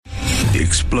The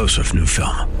explosive new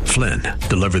film, Flynn,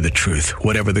 deliver the truth,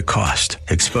 whatever the cost,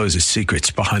 exposes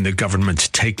secrets behind the government's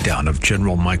takedown of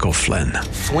General Michael Flynn.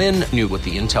 Flynn knew what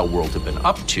the intel world had been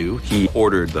up to. He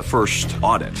ordered the first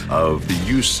audit of the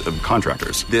use of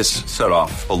contractors. This set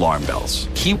off alarm bells.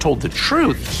 He told the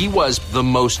truth. He was the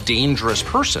most dangerous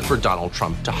person for Donald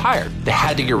Trump to hire. They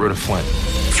had to get rid of Flynn.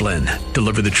 Flynn,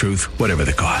 deliver the truth, whatever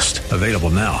the cost. Available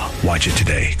now. Watch it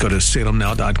today. Go to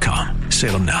salemnow.com.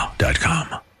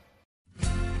 salemnow.com.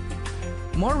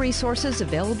 More resources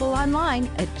available online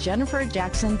at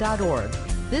jenniferjackson.org.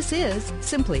 This is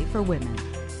Simply for Women.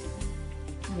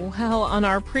 Well, on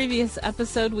our previous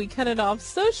episode, we cut it off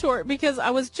so short because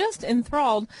I was just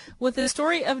enthralled with the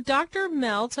story of Dr.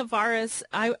 Mel Tavares.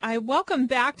 I welcome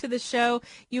back to the show.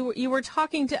 You were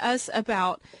talking to us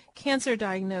about cancer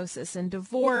diagnosis and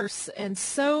divorce and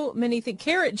so many things.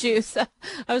 Carrot juice.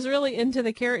 I was really into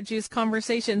the carrot juice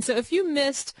conversation. So if you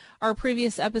missed our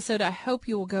previous episode, I hope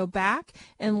you will go back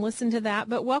and listen to that.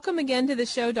 But welcome again to the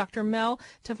show,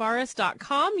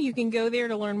 drmeltavares.com. You can go there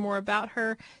to learn more about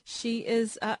her. She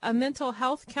is a mental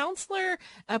health counselor,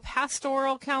 a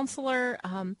pastoral counselor,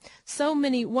 so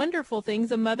many wonderful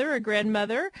things, a mother, a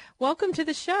grandmother. Welcome to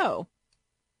the show.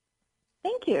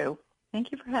 Thank you.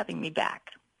 Thank you for having me back.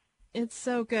 It's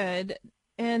so good.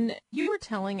 And you were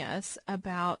telling us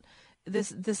about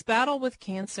this battle with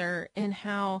cancer and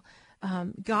how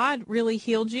God really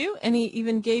healed you, and he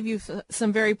even gave you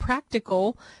some very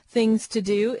practical things to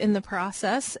do in the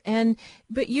process.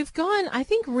 But you've gone, I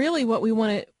think really what we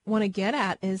want to get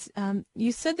at is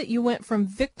you said that you went from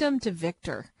victim to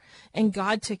victor, and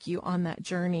God took you on that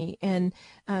journey. And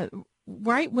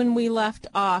right when we left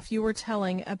off, you were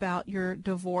telling about your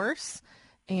divorce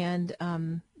and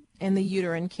the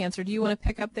uterine cancer. Do you want to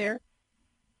pick up there?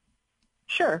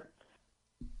 Sure.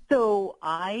 So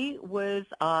I was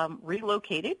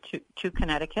relocated to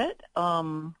Connecticut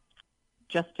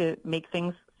just to make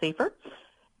things safer,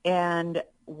 and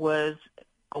was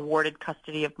awarded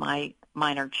custody of my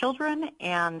minor children,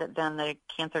 and then the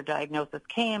cancer diagnosis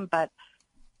came. But,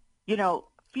 you know,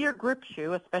 fear grips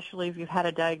you, especially if you've had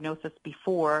a diagnosis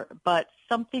before, but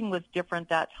something was different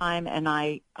that time, and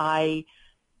I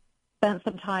spent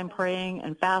some time praying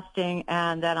and fasting,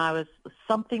 and then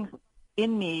something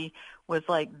in me was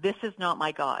like, this is not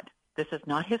my God. This is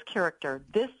not his character.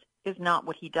 This is not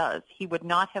what he does. He would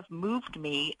not have moved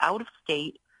me out of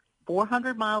state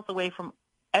 400 miles away from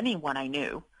anyone I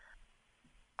knew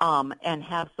and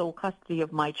have sole custody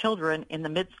of my children in the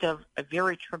midst of a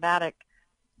very traumatic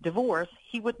divorce.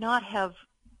 He would not have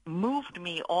moved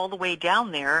me all the way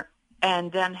down there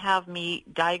and then have me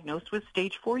diagnosed with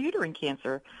stage 4 uterine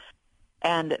cancer.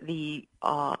 And the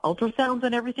ultrasounds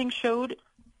and everything showed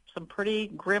some pretty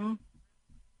grim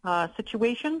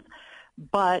situations,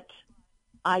 but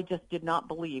I just did not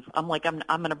believe. I'm going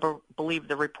to believe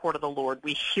the report of the Lord.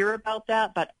 We hear about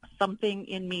that, but something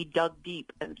in me dug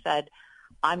deep and said,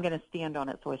 I'm going to stand on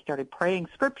it. So I started praying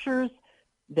scriptures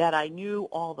that I knew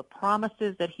all the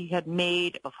promises that he had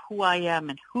made of who I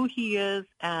am and who he is,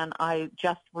 and I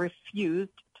just refused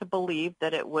to believe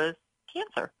that it was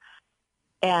cancer.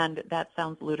 And that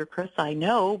sounds ludicrous, I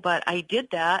know, but I did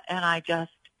that, and I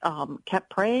just kept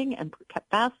praying and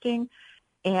kept fasting.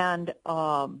 And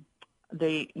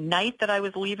the night that I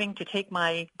was leaving to take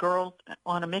my girls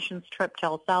on a missions trip to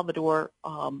El Salvador,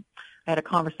 I had a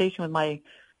conversation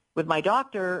with my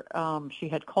doctor. She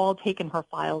had called, taken her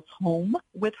files home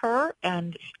with her,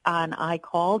 and I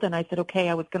called and I said, okay,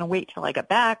 I was going to wait till I got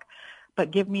back, but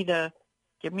give me the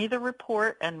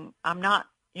report, and I'm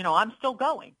still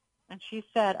going. And she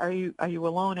said, are you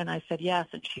alone? And I said, yes.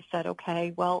 And she said,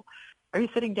 okay, well, are you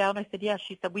sitting down? I said, yes.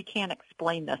 She said, we can't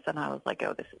explain this. And I was like,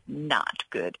 oh, this is not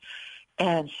good.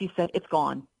 And she said, it's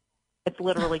gone. It's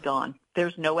literally gone.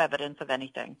 There's no evidence of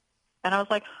anything. And I was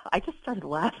like, I just started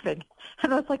laughing.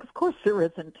 And I was like, of course there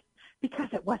isn't, because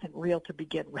it wasn't real to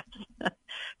begin with.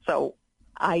 So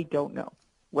I don't know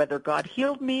whether God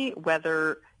healed me,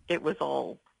 whether it was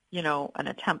all, an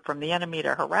attempt from the enemy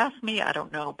to harass me. I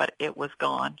don't know, but it was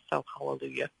gone. So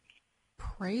hallelujah.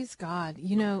 Praise God.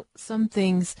 Some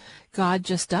things God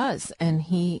just does, and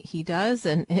he does,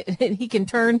 and he can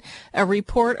turn a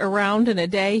report around in a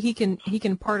day. He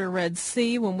can part a Red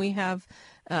Sea when we have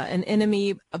an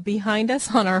enemy behind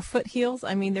us on our foothills.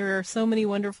 I mean, there are so many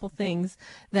wonderful things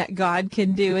that God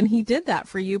can do, and he did that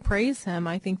for you. Praise him.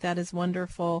 I think that is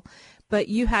wonderful. But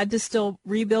you had to still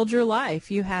rebuild your life.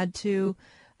 You had to,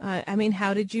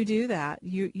 how did you do that?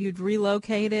 You'd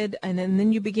relocated, and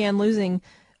then you began losing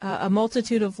a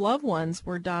multitude of loved ones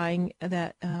were dying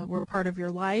that were part of your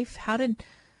life. How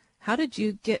did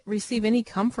you receive any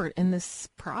comfort in this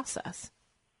process?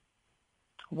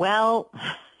 Well,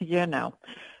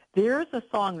 there's a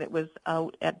song that was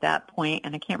out at that point,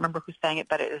 and I can't remember who sang it,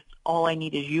 but it was All I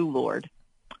Need Is You, Lord.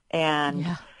 And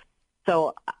Yeah.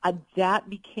 so that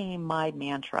became my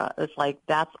mantra. It's like,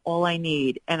 that's all I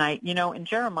need. And in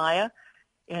Jeremiah,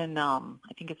 in I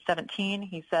think it's 17,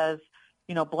 he says,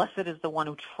 blessed is the one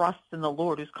who trusts in the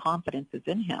Lord, whose confidence is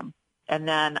in him. And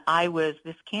then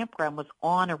this campground was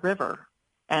on a river.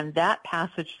 And that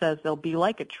passage says they'll be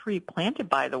like a tree planted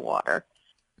by the water,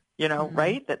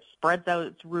 right, that spreads out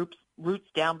its roots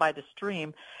down by the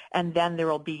stream. And then there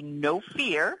will be no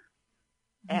fear.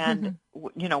 And,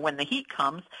 when the heat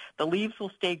comes, the leaves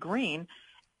will stay green.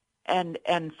 And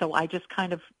so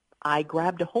I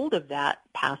grabbed a hold of that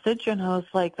passage, and I was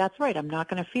like, that's right, I'm not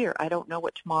going to fear. I don't know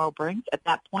what tomorrow brings. At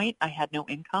that point, I had no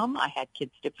income. I had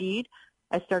kids to feed.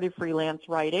 I started freelance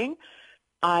writing.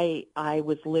 I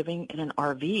was living in an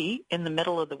RV in the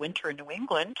middle of the winter in New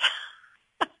England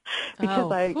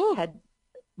because I had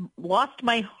lost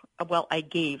I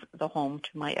gave the home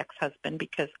to my ex-husband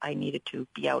because I needed to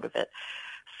be out of it.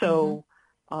 So,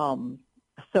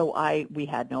 we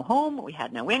had no home, we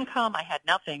had no income, I had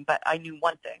nothing, but I knew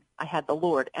one thing. I had the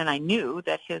Lord, and I knew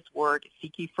that his word,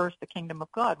 seek ye first the kingdom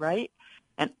of God, right?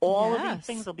 And all of these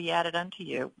things will be added unto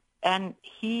you. And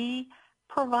he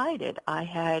provided. I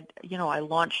had,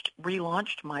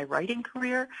 relaunched my writing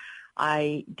career.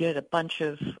 I did a bunch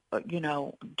of,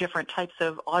 different types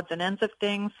of odds and ends of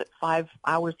things, 5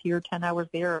 hours here, 10 hours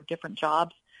there of different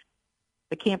jobs.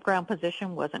 The campground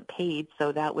position wasn't paid,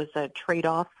 so that was a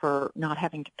trade-off for not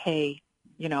having to pay,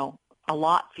 a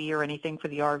lot fee or anything for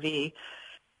the RV.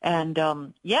 And,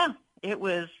 it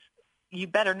was, you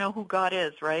better know who God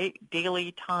is, right?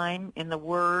 Daily time in the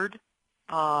Word,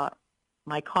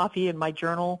 my coffee and my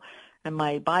journal and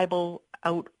my Bible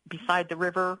out beside the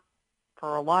river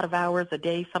for a lot of hours a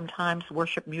day sometimes,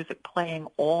 worship music playing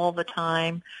all the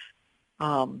time.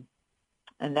 And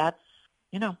that's,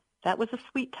 that was a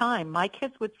sweet time. My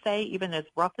kids would say, even as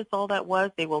rough as all that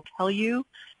was, they will tell you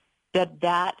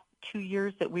that 2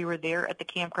 years that we were there at the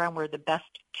campground were the best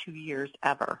 2 years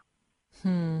ever.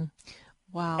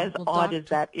 Wow. As odd as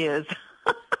that is.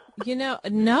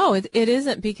 No, it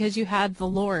isn't, because you had the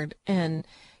Lord and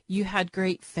you had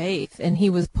great faith and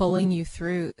he was pulling you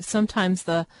through. Sometimes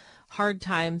the hard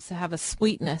times have a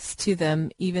sweetness to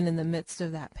them, even in the midst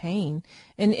of that pain.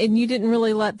 And you didn't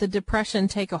really let the depression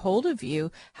take a hold of you.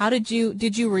 How did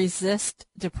you resist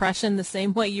depression the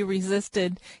same way you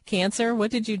resisted cancer?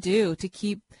 What did you do to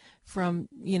keep from,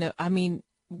 you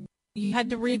had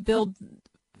to rebuild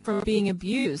from being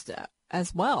abused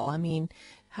as well.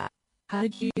 How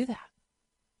did you do that?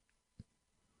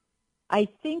 I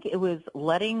think it was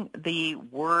letting the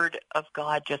Word of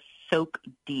God just soak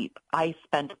deep. I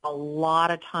spent a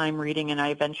lot of time reading, and I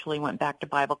eventually went back to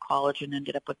Bible college and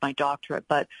ended up with my doctorate.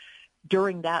 But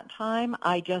during that time,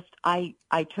 I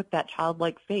took that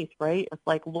childlike faith, right? It's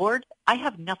like, Lord, I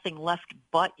have nothing left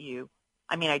but you.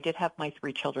 I did have my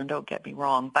 3 children, don't get me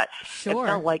wrong, but Sure. It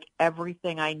felt like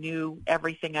everything I knew,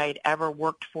 everything I'd ever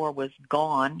worked for was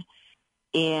gone.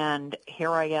 And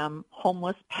here I am,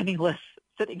 homeless, penniless,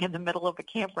 sitting in the middle of a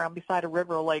campground beside a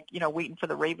river, waiting for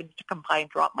the ravens to come by and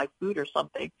drop my food or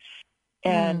something.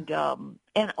 And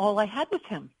all I had was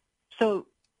him. So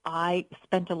I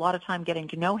spent a lot of time getting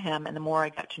to know him, and the more I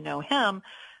got to know him,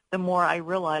 the more I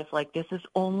realized, this is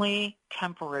only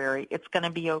temporary. It's going to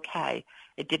be okay.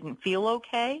 It didn't feel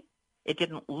okay. It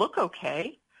didn't look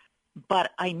okay,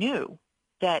 but I knew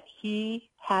that he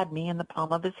had me in the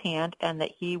palm of his hand and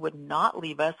that he would not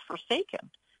leave us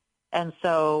forsaken. And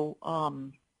so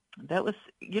that was,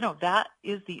 that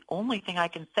is the only thing I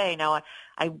can say. Now,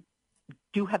 I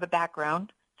do have a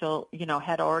background, so,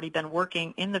 had already been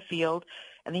working in the field,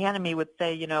 and the enemy would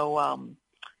say,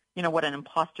 what an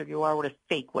imposter you are, what a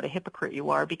fake, what a hypocrite you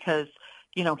are, because,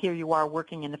 here you are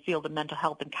working in the field of mental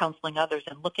health and counseling others,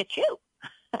 and look at you.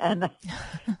 And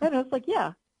I was like,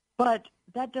 yeah, but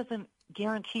that doesn't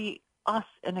guarantee us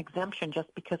an exemption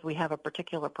just because we have a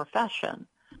particular profession.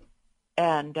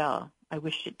 And I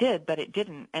wish it did, but it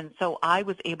didn't. And so I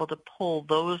was able to pull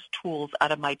those tools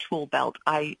out of my tool belt.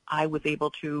 I was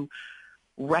able to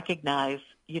recognize,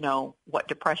 what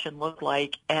depression looked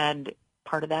like. And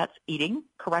part of that's eating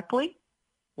correctly,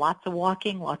 lots of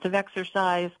walking, lots of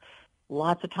exercise,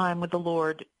 lots of time with the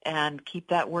Lord, and keep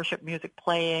that worship music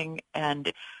playing,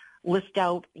 and list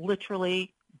out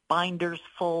literally binders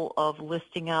full of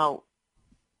listing out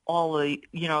all the,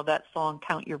 that song,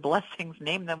 Count Your Blessings,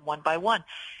 name them one by one.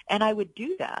 And I would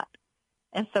do that.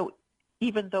 And so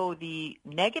even though the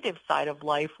negative side of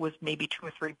life was maybe 2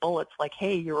 or 3 bullets, like,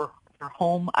 hey, you're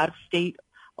home, out of state,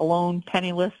 alone,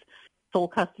 penniless, sole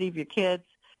custody of your kids,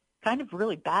 kind of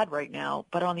really bad right now.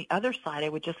 But on the other side, I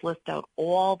would just list out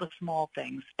all the small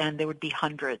things, and there would be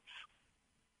hundreds.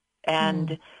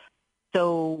 And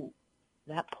so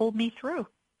that pulled me through.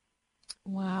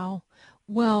 Wow.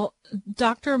 Well,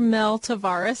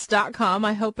 drmeltavares.com.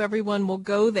 I hope everyone will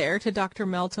go there to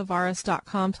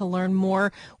drmeltavares.com to learn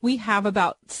more. We have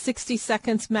about 60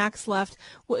 seconds max left.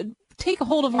 Take a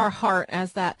hold of our heart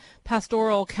as that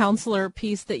pastoral counselor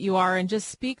piece that you are, and just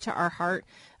speak to our heart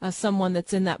as someone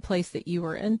that's in that place that you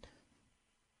were in.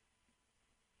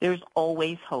 There's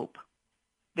always hope.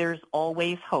 There's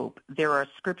always hope. There are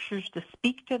scriptures to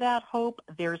speak to that hope.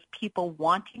 There's people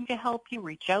wanting to help you.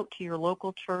 Reach out to your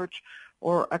local church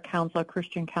or a counselor,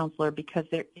 Christian counselor, because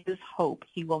there is hope.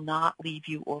 He will not leave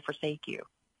you or forsake you.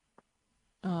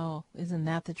 Oh, isn't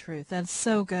that the truth? That's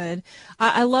so good.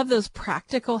 I love those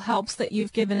practical helps that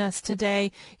you've given us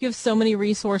today. You have so many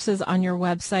resources on your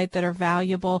website that are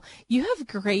valuable. You have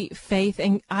great faith,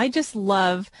 and I just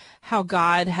love how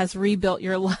God has rebuilt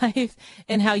your life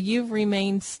and how you've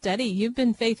remained steady. You've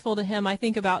been faithful to him. I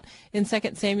think about in 2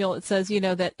 Samuel, it says,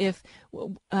 that if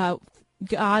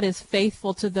God is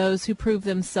faithful to those who prove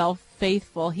themselves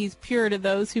faithful. He's pure to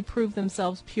those who prove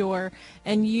themselves pure.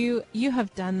 And you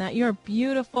have done that. You're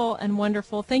beautiful and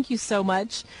wonderful. Thank you so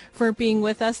much for being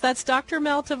with us. That's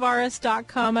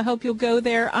drmeltavares.com. I hope you'll go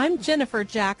there. I'm Jennifer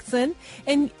Jackson,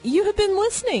 and you have been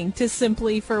listening to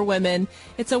Simply for Women.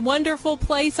 It's a wonderful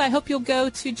place. I hope you'll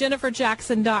go to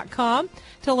jenniferjackson.com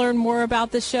to learn more about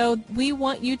the show. We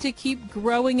want you to keep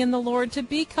growing in the Lord, to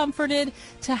be comforted,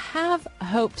 to have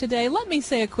hope today. Let me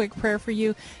say a quick prayer for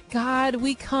you. God,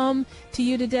 we come to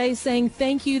you today saying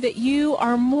thank you that you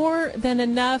are more than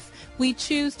enough. We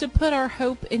choose to put our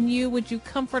hope in you. Would you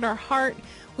comfort our heart?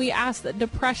 We ask that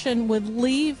depression would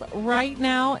leave right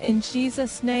now in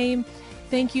Jesus' name.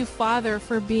 Thank you, Father,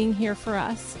 for being here for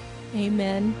us.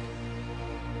 Amen.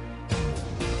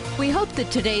 We hope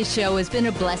that today's show has been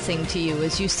a blessing to you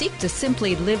as you seek to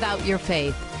simply live out your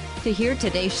faith. To hear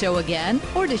today's show again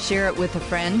or to share it with a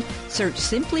friend, search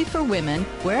Simply for Women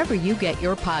wherever you get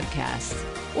your podcasts.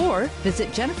 Or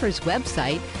visit Jennifer's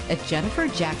website at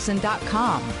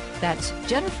jenniferjackson.com. That's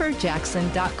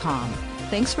jenniferjackson.com.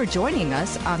 Thanks for joining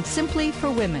us on Simply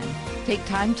for Women. Take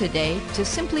time today to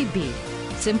simply be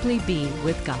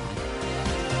with God.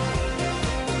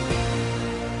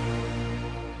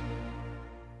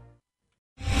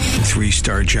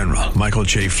 3-star General Michael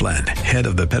J. Flynn, head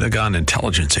of the Pentagon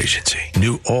Intelligence Agency,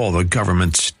 knew all the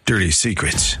government's dirty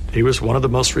secrets. He was one of the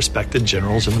most respected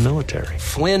generals in the military.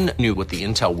 Flynn knew what the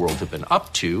intel world had been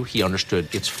up to. He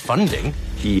understood its funding.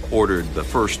 He ordered the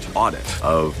first audit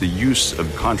of the use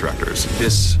of contractors.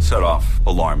 This set off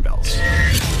alarm bells.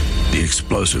 The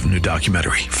explosive new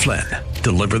documentary, Flynn,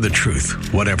 Deliver the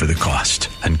Truth, Whatever the Cost,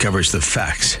 uncovers the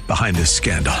facts behind this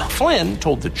scandal. Flynn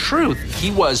told the truth.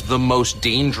 He was the most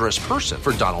dangerous person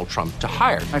for Donald Trump to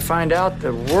hire. I find out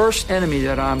the worst enemy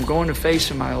that I'm going to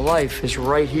face in my life is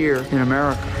right here in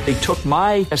America. They took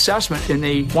my assessment and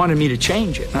they wanted me to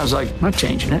change it. And I was like, I'm not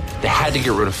changing it. They had to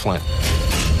get rid of Flynn.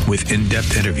 With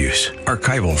in-depth interviews,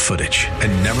 archival footage,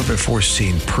 and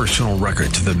never-before-seen personal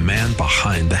records of the man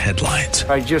behind the headlines.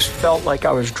 I just felt like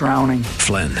I was drowning.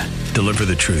 Flynn, Deliver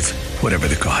the Truth, Whatever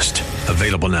the Cost.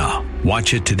 Available now.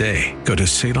 Watch it today. Go to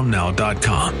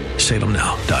salemnow.com.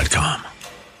 salemnow.com.